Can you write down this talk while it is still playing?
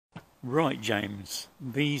Right, James,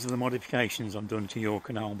 these are the modifications I've done to your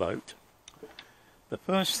canal boat. The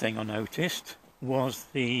first thing I noticed was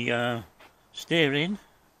the steering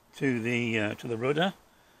to the rudder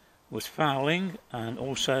was fouling, and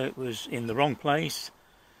also it was in the wrong place.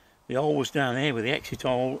 The hole was down here with the exit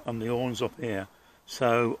hole and the horns up here.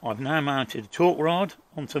 So I've now mounted a torque rod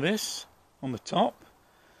onto this on the top,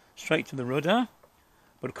 straight to the rudder.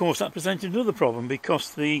 But of course that presented another problem,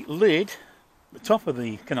 because the lid, the top of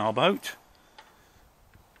the canal boat,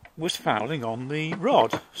 was fouling on the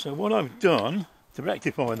rod. So what I've done to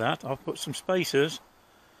rectify that, I've put some spacers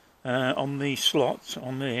on the slots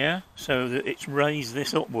on there so that it's raised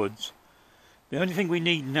this upwards. The only thing we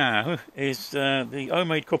need now is the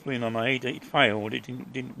homemade coupling I made. It failed, it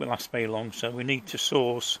didn't last very long, so we need to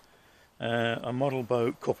source a model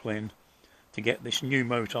boat coupling to get this new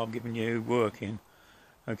motor I've given you working.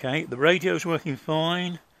 Okay, the radio's working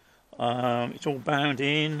fine, it's all bound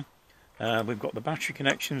in, we've got the battery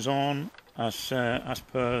connections on as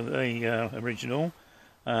per the original,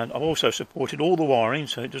 and I've also supported all the wiring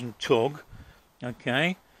so it doesn't tug.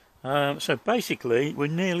 Okay, so basically we're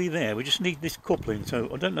nearly there. We just need this coupling. So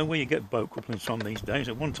I don't know where you get boat couplings from these days.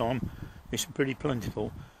 At one time it's pretty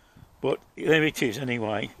plentiful, but there it is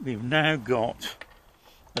anyway. We've now got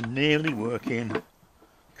a nearly working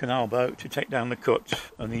canal boat to take down the cut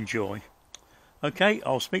and enjoy. Okay,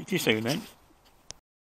 I'll speak to you soon then.